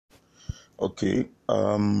Okay.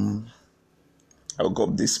 I woke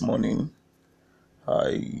up this morning.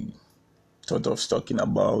 I thought of talking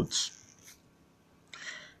about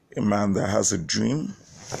a man that has a dream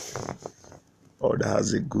or that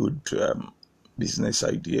has a good business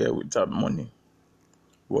idea without money.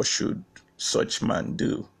 What should such man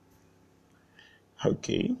do?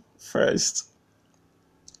 Okay. First,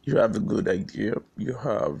 you have a good idea. You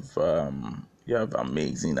have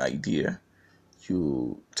amazing idea.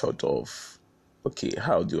 You thought of, okay,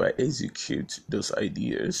 how do I execute those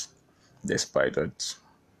ideas? Despite that,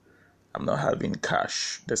 I'm not having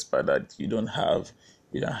cash. Despite that, you don't have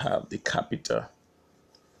the capital.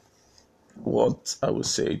 What I would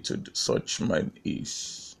say to such man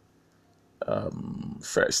is,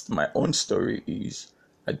 first, my own story is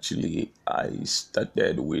actually I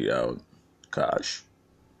started without cash.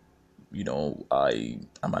 I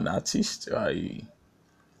am an artist.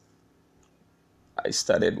 I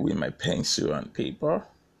started with my pencil and paper.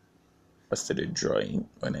 I started drawing.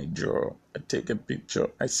 When I draw, I take a picture,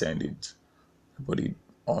 I send it, I put it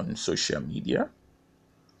on social media.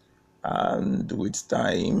 And with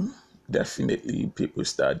time, definitely people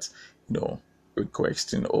start,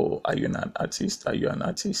 requesting, oh, are you an artist? Are you an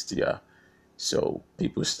artist? Yeah. So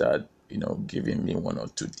people start, giving me one or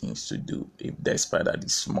two things to do. If despite that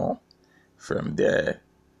is small, from there,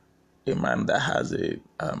 a man that has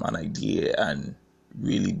an idea and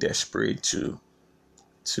really desperate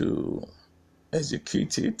to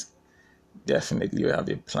execute it, definitely you have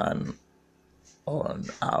a plan on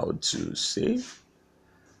how to save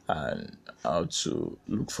and how to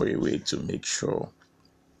look for a way to make sure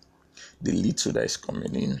the little that is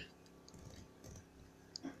coming in,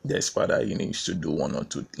 despite that he needs to do one or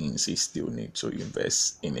two things, he still needs to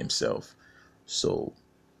invest in himself. So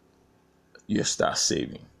you start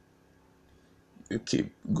saving. You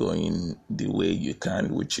keep going the way you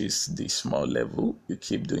can, which is the small level. You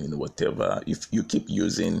keep doing whatever. If you keep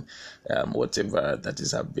using whatever that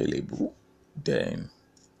is available, then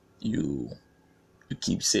you you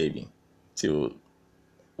keep saving till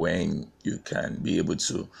when you can be able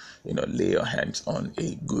to, lay your hands on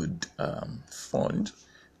a good fund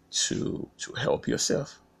to help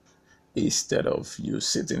yourself, instead of you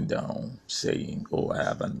sitting down saying, "Oh, I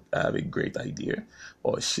have a great idea,"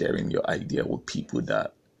 or sharing your idea with people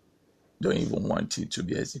that don't even want it to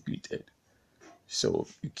be executed. So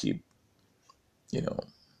you keep, you know,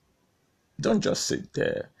 don't just sit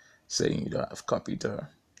there saying you don't have capital.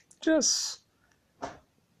 Just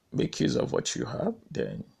make use of what you have,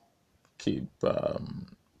 then keep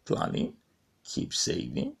planning, keep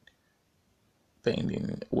saving,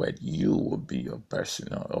 pending what you will be your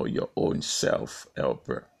personal or your own self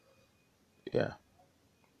helper. Yeah.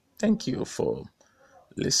 Thank you for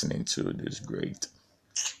listening to this great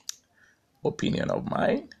opinion of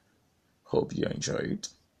mine. Hope you enjoy it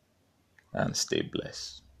and stay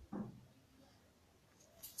blessed.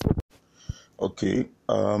 Okay.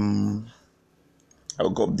 I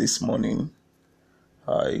woke up this morning.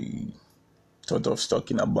 I thought of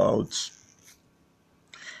talking about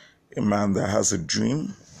a man that has a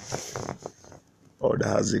dream or that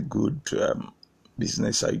has a good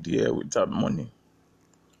business idea without money.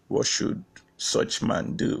 What should such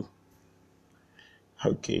man do?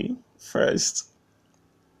 Okay. First,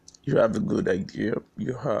 you have a good idea.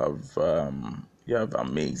 You have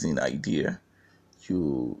amazing idea.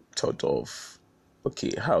 You thought of,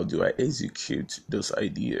 okay, how do I execute those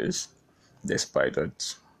ideas? Despite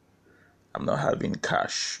that, I'm not having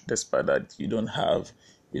cash. Despite that, you don't have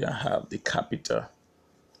the capital.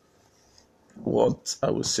 What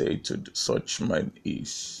I would say to such man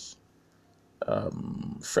is,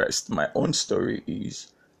 first, my own story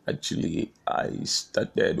is actually I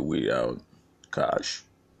started without cash.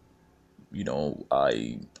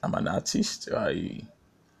 I am an artist.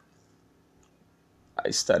 I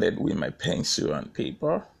started with my pencil and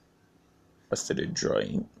paper. I started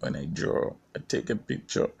drawing. When I draw, I take a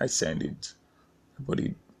picture, I send it, I put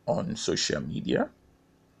it on social media.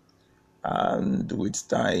 And with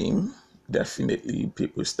time, definitely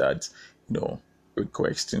people start,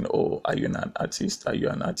 requesting, oh, are you an artist? Are you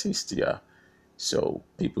an artist? Yeah. So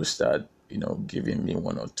people start, giving me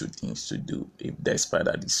one or two things to do. If despite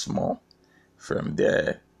that is small, from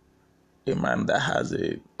there, a man that has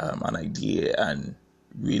an idea and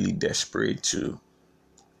really desperate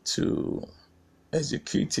to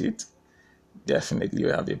execute it, definitely you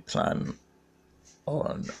have a plan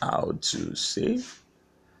on how to save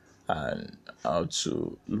and how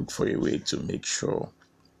to look for a way to make sure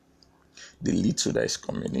the little that is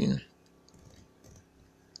coming in,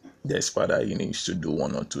 despite that he needs to do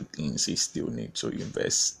one or two things, he still needs to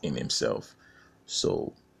invest in himself.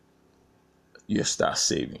 So you start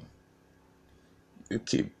saving. You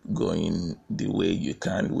keep going the way you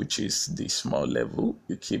can, which is the small level.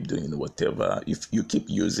 You keep doing whatever. If you keep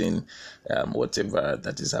using whatever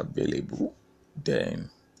that is available, then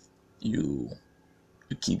you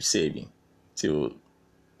keep saving till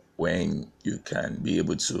when you can be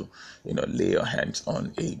able to, lay your hands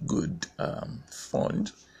on a good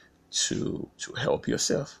fund to help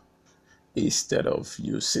yourself, instead of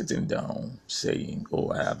you sitting down saying,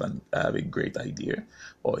 "Oh, I have a great idea,"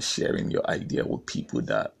 or sharing your idea with people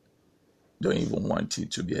that don't even want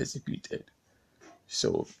it to be executed.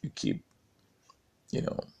 So you keep, you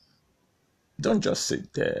know, don't just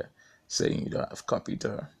sit there saying you don't have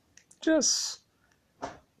capital. Just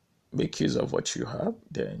make use of what you have,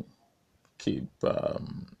 then keep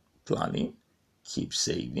planning, keep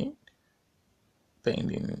saving,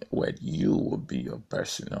 pending what you will be your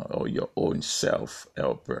personal or your own self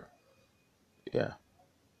helper. Yeah.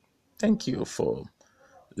 Thank you for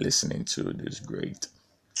listening to this great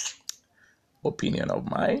opinion of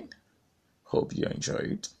mine. Hope you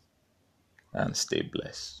enjoyed and stay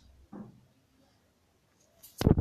blessed.